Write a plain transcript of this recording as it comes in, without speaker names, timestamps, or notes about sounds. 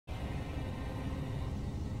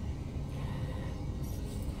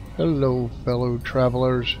Hello, fellow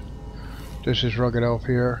travelers. This is RuggedElf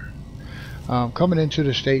here. Coming into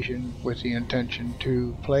the station with the intention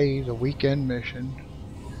to play the weekend mission,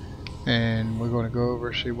 and we're going to go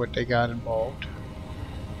over see what they got involved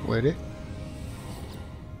with it.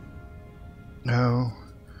 No,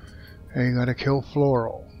 they got to kill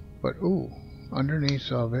Floral, but ooh,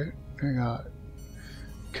 underneath of it, they got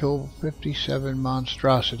kill 57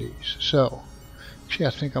 monstrosities. So, actually,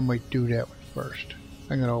 I think I might do that one first.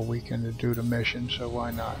 I got all weekend to do the mission, so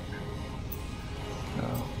why not?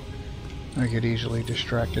 I get easily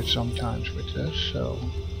distracted sometimes with this, so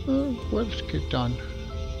let's get done.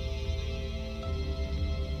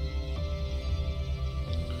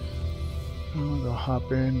 I'm gonna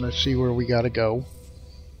hop in. Let's see where we gotta go.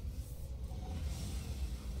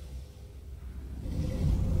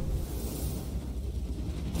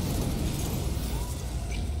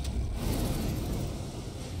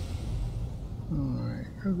 Alright,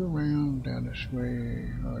 go around down this way.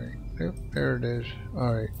 Alright, yep, there it is.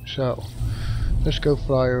 Alright, so let's go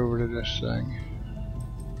fly over to this thing.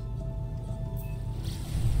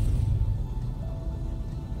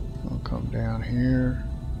 I'll come down here.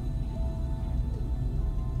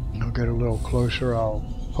 I'll get a little closer. I'll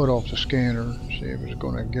put off the scanner, see if it's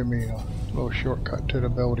going to give me a little shortcut to the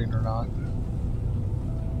building or not.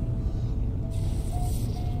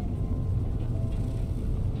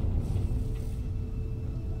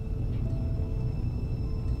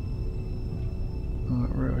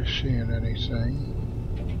 Not really seeing anything.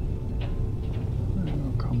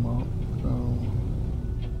 I'll come up.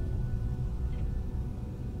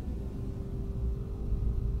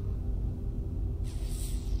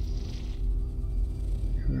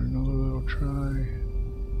 Another little try.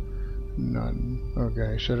 None.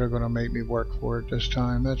 Okay, so they're gonna make me work for it this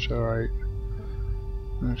time. That's alright.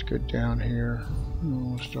 Let's get down here.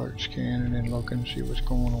 We'll start scanning and looking, see what's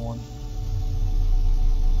going on.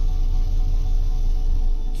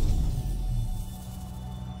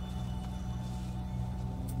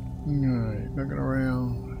 Alright, looking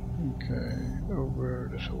around. Okay, over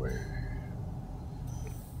this way.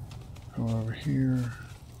 Go over here.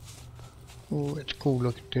 Oh, it's a cool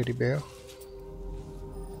looking teddy bear.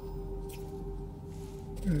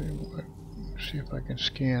 See if I can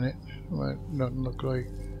scan it. Well, it doesn't look like.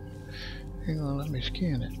 Hang on, let me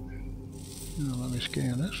scan it. Now, let me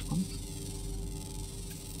scan this one.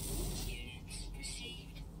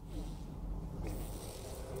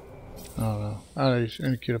 I don't know. I just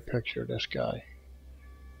need to get a picture of this guy.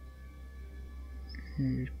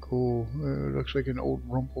 He's cool. Looks like an old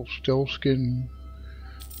Rumpelstiltskin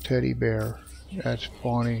teddy bear. That's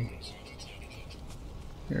funny.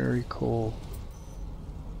 Very cool.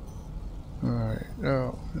 Alright,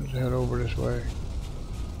 now let's head over this way.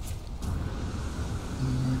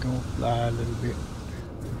 I'm gonna fly a little bit.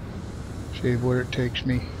 See where it takes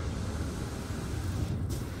me.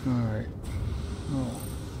 Alright. Oh.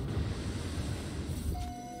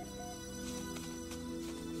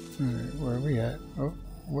 Alright, where are we at? Oh,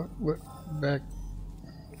 what? Back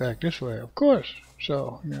this way, of course.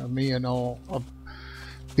 So, you know, me and all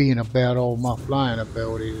being about all my flying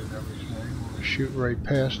abilities and everything, I'm gonna shoot right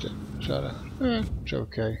past it. So, it's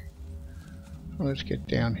okay. Well, let's get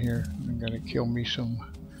down here. I'm gonna kill me some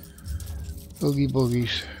oogie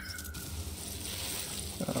boogies.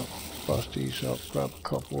 Bust these up, grab a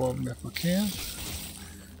couple of them if I can.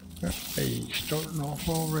 Hey, starting off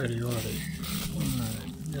already, are they?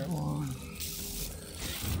 Alright, got one.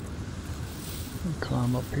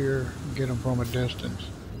 Climb up here and get them from a distance.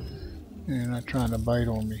 They're not trying to bite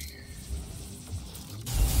on me.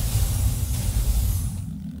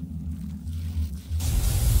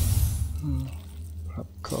 Up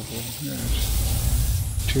a couple. Yeah,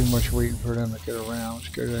 it's too much waiting for them to get around. Let's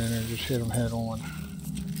go down there and just hit them head on.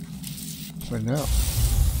 But no.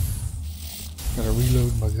 Gotta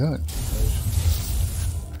reload my gun.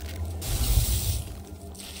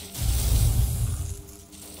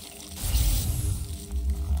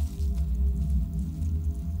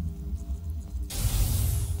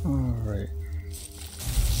 Alright.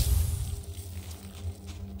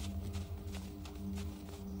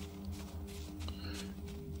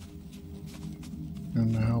 I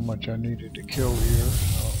don't know how much I needed to kill here,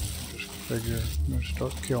 so just figure I'm gonna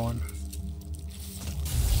start killing.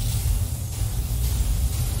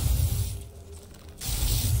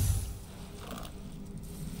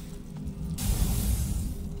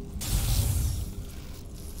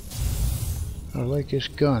 I like this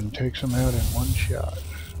gun, takes them out in one shot.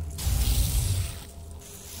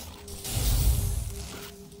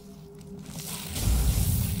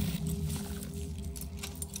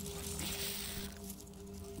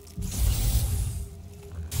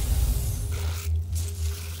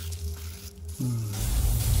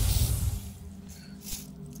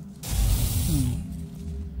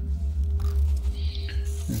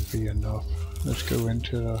 be enough. Let's go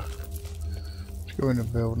into the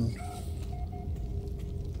building.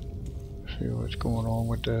 See what's going on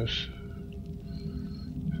with this.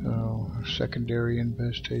 So, secondary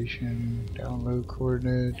infestation, download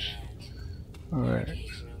coordinates. Alright.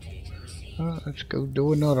 Let's go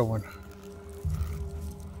do another one.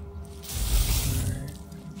 Alright.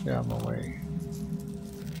 Get out of my way.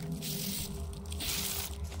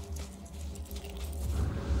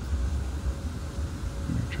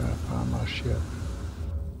 I'm gonna try to find my ship.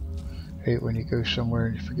 Hate when you go somewhere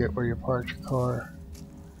and you forget where you parked your car.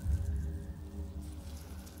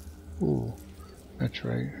 Ooh, that's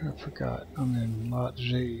right, I forgot. I'm in Lot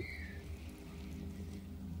Z.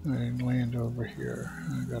 I didn't land over here.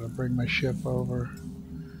 I gotta bring my ship over.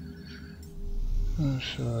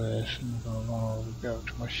 So this, and I'm gonna go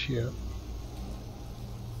to my ship.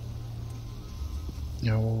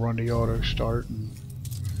 Now we'll run the auto start and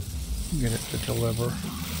get it to deliver.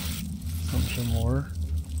 Come some more.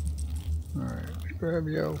 Alright, grab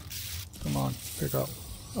yo. Come on, pick up.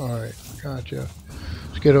 Alright, gotcha.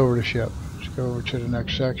 Let's get over the ship. Let's go over to the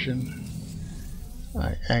next section.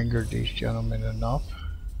 I angered these gentlemen enough.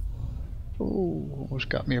 Ooh, almost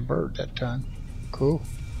got me a bird that time. Cool.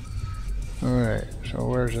 Alright, so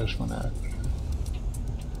where's this one at?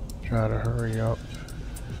 Try to hurry up.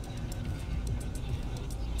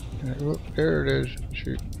 Whoop, there it is.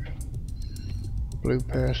 Shoot. Blew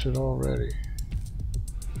past it already.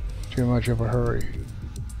 Too much of a hurry.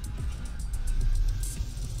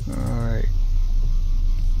 Alright.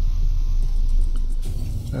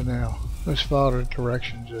 So now, let's follow the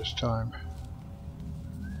directions this time.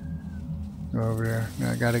 Go over there.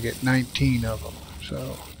 Now I gotta get 19 of them.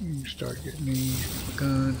 So, you can start getting these.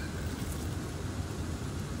 Gun.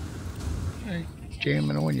 Hey,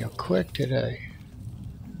 jamming on you quick today.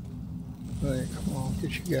 Like, come on,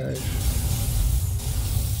 get you guys.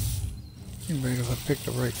 Anybody if I picked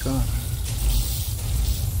the right gun.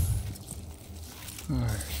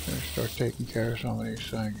 Alright, let's start taking care of some of these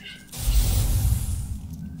things.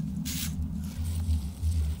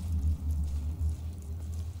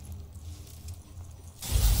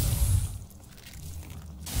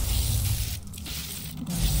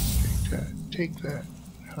 Take that.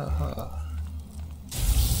 Haha.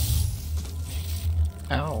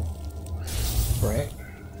 Ow. Brat.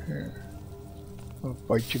 Here. I'll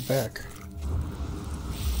bite you back.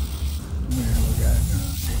 There we got a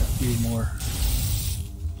few more.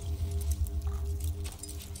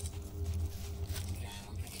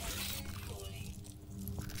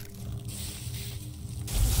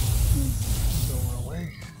 Going away.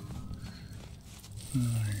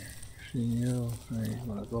 Alright. See you. You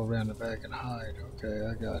want to go around the back and hide. Okay,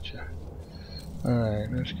 I got you.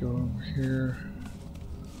 Alright, let's go over here.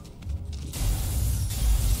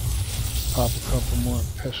 Pop a couple more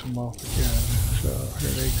and piss them off again. So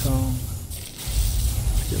here they come.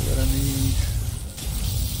 Let's get what I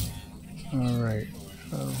need. Alright,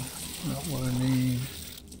 so not what I need.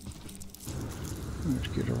 Let's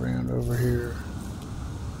get around over here.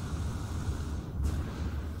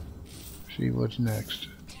 See what's next.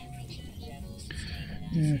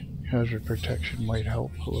 Yeah, hazard protection might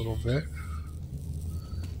help a little bit.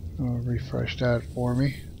 Refresh that for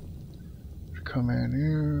me. Come in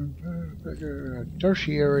here.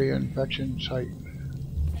 Tertiary infection site.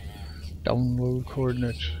 Download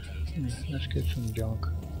coordinates. Let's get some junk.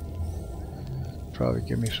 Probably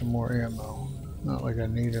give me some more ammo. Not like I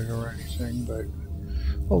need it or anything, but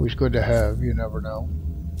always good to have. You never know.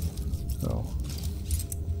 So,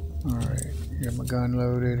 alright. Get my gun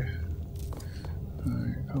loaded.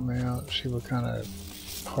 Alright, come out, see what kind of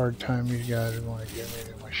hard time these guys are going to give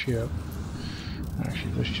me to my ship.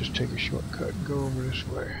 Actually, let's just take a shortcut and go over this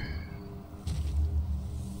way.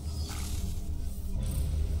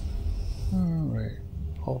 Alright,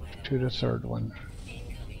 off to the third one.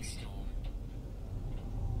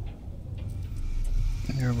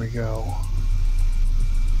 There we go.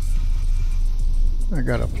 I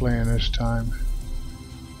got a plan this time.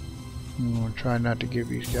 I'm going to try not to give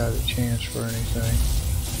these guys a chance for anything.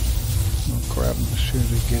 I'll grab them as soon as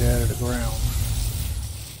they get out of the ground.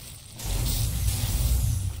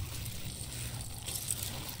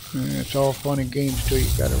 And it's all fun and games till you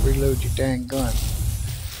got to reload your dang gun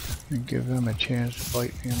and give them a chance to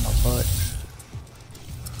bite me in my butt.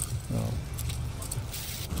 So,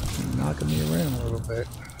 knocking me around a little bit.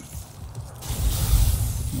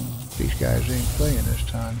 These guys ain't playing this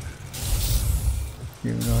time.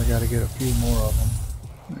 Even though I got to get a few more of them.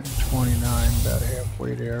 29, about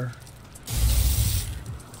halfway there.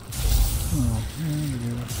 Oh,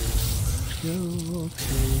 let's go.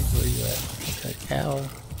 Okay, where you at? Okay, ow.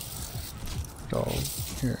 dog.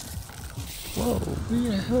 Here. Whoa, what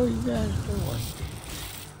the hell are you guys doing?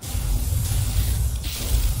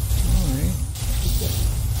 Alright.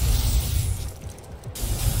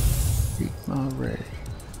 Beat my ray.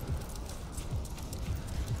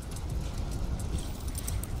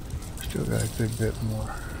 Still got a good bit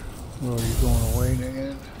more. Well, you going away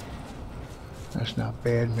again? That's not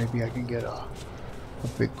bad. Maybe I can get a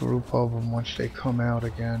big group of them once they come out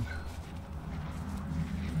again.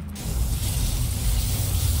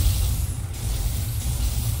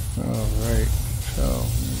 Alright, so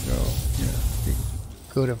here we go. Yeah, be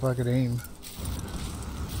good if I could aim.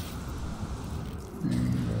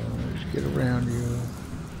 And let's get around you.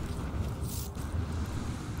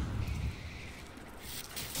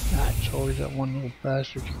 Ah, it's always that one little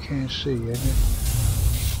bastard you can't see, isn't it?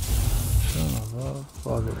 Son of a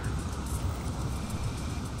bugger.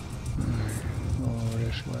 Alright, go over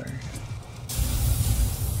this way.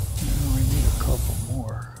 Now I need a couple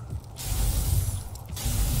more.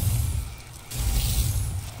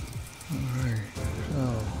 Alright, so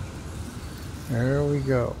there we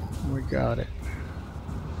go. We got it.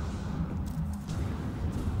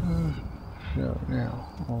 So now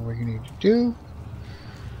all we need to do,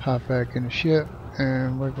 hop back in the ship,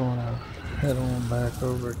 and we're gonna head on back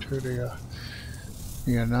over to the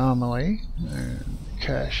anomaly and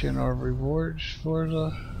cash in our rewards for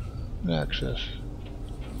the Nexus.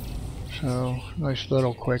 So nice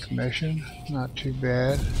little quick mission, not too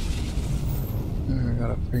bad. And I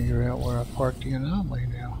gotta figure out where I park the anomaly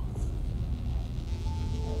now.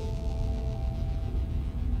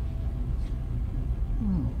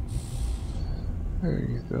 There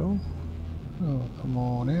you go. Oh, come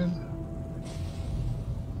on in.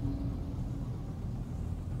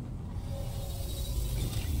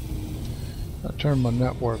 I turn my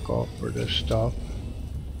network off for this stuff,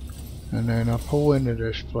 and then I pull into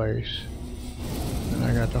this place, and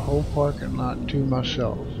I got the whole parking lot to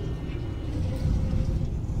myself.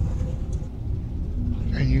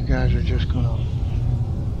 And you guys are just gonna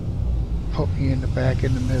put me in the back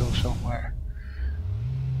in the middle somewhere.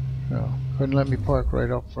 So, couldn't let me park right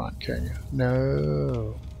up front, can you?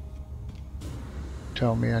 No.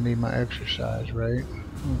 Tell me I need my exercise, right?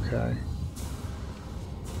 Okay.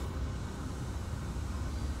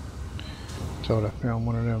 Thought I found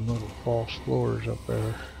one of them little false floors up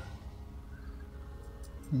there.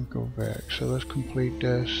 And go back. So let's complete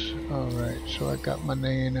this. Alright, so I got my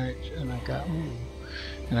nanites and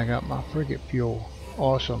I got my frigate fuel.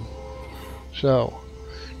 Awesome. So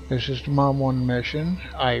this is my one mission.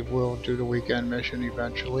 I will do the weekend mission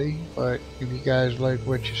eventually, but if you guys like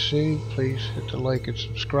what you see, please hit the like and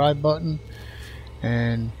subscribe button,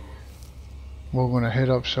 and we're going to hit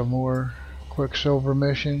up some more Quicksilver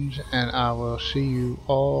missions, and I will see you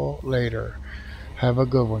all later. Have a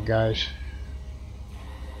good one, guys.